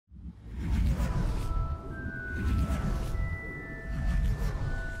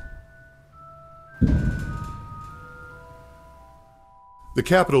The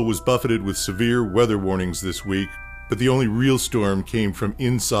Capitol was buffeted with severe weather warnings this week, but the only real storm came from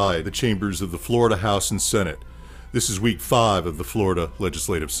inside the chambers of the Florida House and Senate. This is week 5 of the Florida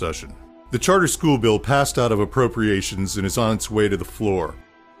legislative session. The charter school bill passed out of appropriations and is on its way to the floor.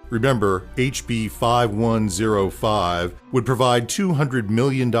 Remember, HB 5105 would provide $200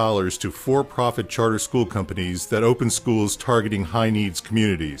 million to for-profit charter school companies that open schools targeting high-needs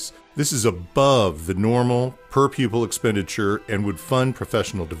communities. This is above the normal per-pupil expenditure and would fund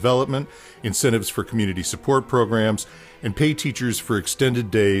professional development, incentives for community support programs, and pay teachers for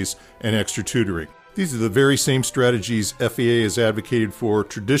extended days and extra tutoring. These are the very same strategies FEA has advocated for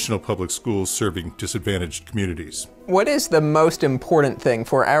traditional public schools serving disadvantaged communities. What is the most important thing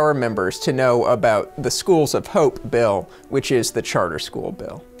for our members to know about the Schools of Hope bill, which is the charter school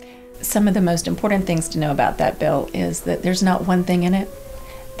bill? Some of the most important things to know about that bill is that there's not one thing in it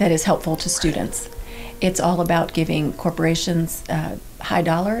that is helpful to students. It's all about giving corporations high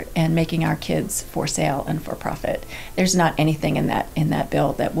dollar and making our kids for sale and for profit. There's not anything in that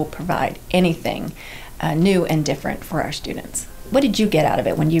bill that will provide anything new and different for our students. What did you get out of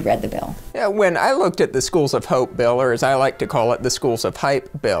it when you read the bill? Yeah, when I looked at the Schools of Hope bill, or as I like to call it, the Schools of Hype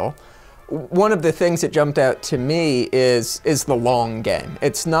bill, one of the things that jumped out to me is the long game.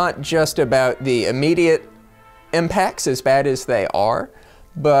 It's not just about the immediate impacts, as bad as they are,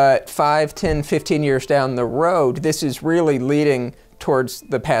 but 5, 10, 15 years down the road, this is really leading towards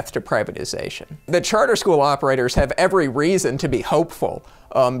the path to privatization. The charter school operators have every reason to be hopeful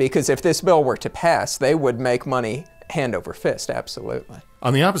because if this bill were to pass, they would make money hand over fist, absolutely.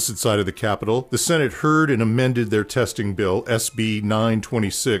 On the opposite side of the Capitol, the Senate heard and amended their testing bill, SB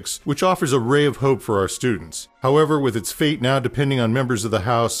 926, which offers a ray of hope for our students. However, with its fate now depending on members of the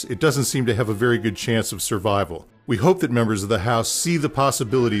House, it doesn't seem to have a very good chance of survival. We hope that members of the House see the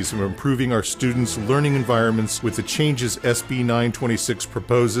possibilities of improving our students' learning environments with the changes SB 926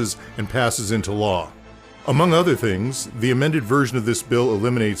 proposes and passes into law. Among other things, the amended version of this bill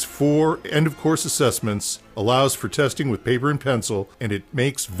eliminates 4 end-of-course assessments, allows for testing with paper and pencil, and it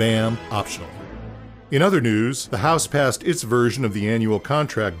makes VAM optional. In other news, the House passed its version of the annual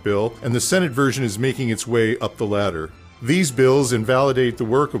contract bill, and the Senate version is making its way up the ladder. These bills invalidate the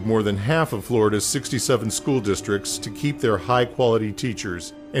work of more than half of Florida's 67 school districts to keep their high-quality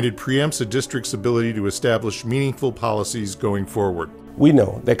teachers, and it preempts a district's ability to establish meaningful policies going forward. We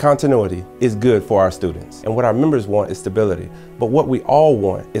know that continuity is good for our students, and what our members want is stability. But what we all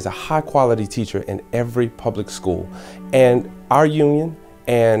want is a high-quality teacher in every public school. And our union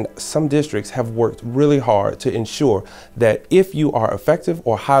and some districts have worked really hard to ensure that if you are effective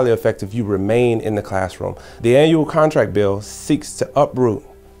or highly effective, you remain in the classroom. The annual contract bill seeks to uproot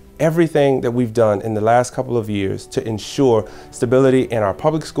everything that we've done in the last couple of years to ensure stability in our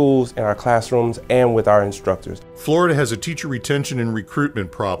public schools, in our classrooms, and with our instructors. Florida has a teacher retention and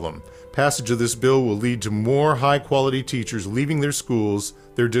recruitment problem. Passage of this bill will lead to more high-quality teachers leaving their schools,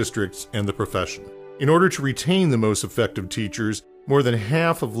 their districts, and the profession. In order to retain the most effective teachers, more than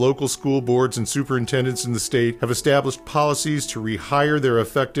half of local school boards and superintendents in the state have established policies to rehire their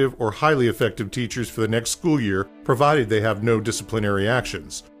effective or highly effective teachers for the next school year, provided they have no disciplinary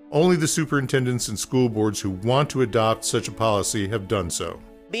actions. Only the superintendents and school boards who want to adopt such a policy have done so.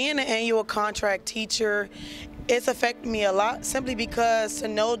 Being an annual contract teacher, it's affected me a lot simply because to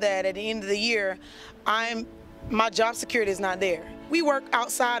know that at the end of the year, my job security is not there. We work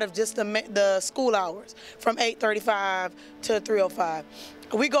outside of just the school hours from 8:35 to 3:05.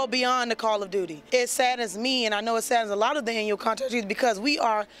 We go beyond the call of duty. It saddens me, and I know it saddens a lot of the annual contractors because we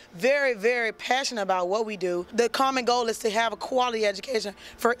are very, very passionate about what we do. The common goal is to have a quality education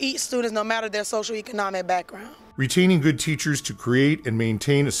for each student, no matter their socioeconomic background. Retaining good teachers to create and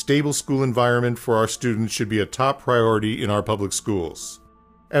maintain a stable school environment for our students should be a top priority in our public schools.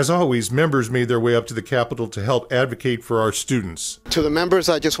 As always, members made their way up to the Capitol to help advocate for our students. To the members,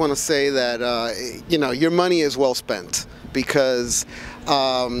 I just want to say that, your money is well spent because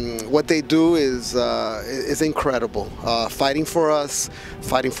what they do is incredible. Fighting for us,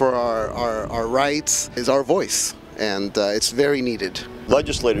 fighting for our rights is our voice, and it's very needed.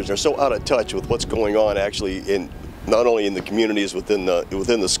 Legislators are so out of touch with what's going on actually not only in the communities within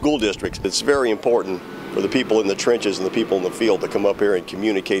the school districts. It's very important for the people in the trenches and the people in the field to come up here and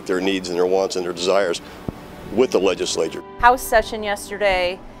communicate their needs and their wants and their desires with the legislature. House session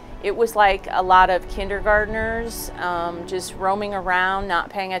yesterday, it was like a lot of kindergartners just roaming around, not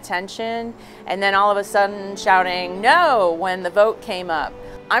paying attention, and then all of a sudden shouting no when the vote came up.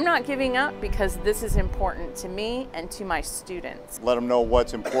 I'm not giving up because this is important to me and to my students. Let them know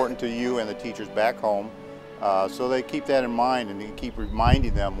what's important to you and the teachers back home. So they keep that in mind and you keep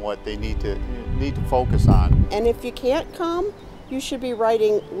reminding them what they need to focus on. And if you can't come, You should be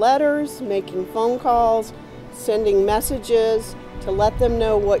writing letters, making phone calls, sending messages to let them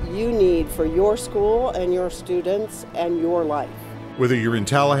know what you need for your school and your students and your life. Whether you're in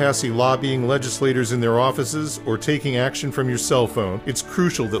Tallahassee lobbying legislators in their offices or taking action from your cell phone, it's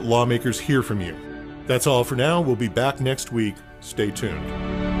crucial that lawmakers hear from you. That's all for now. We'll be back next week. Stay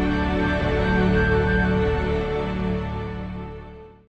tuned.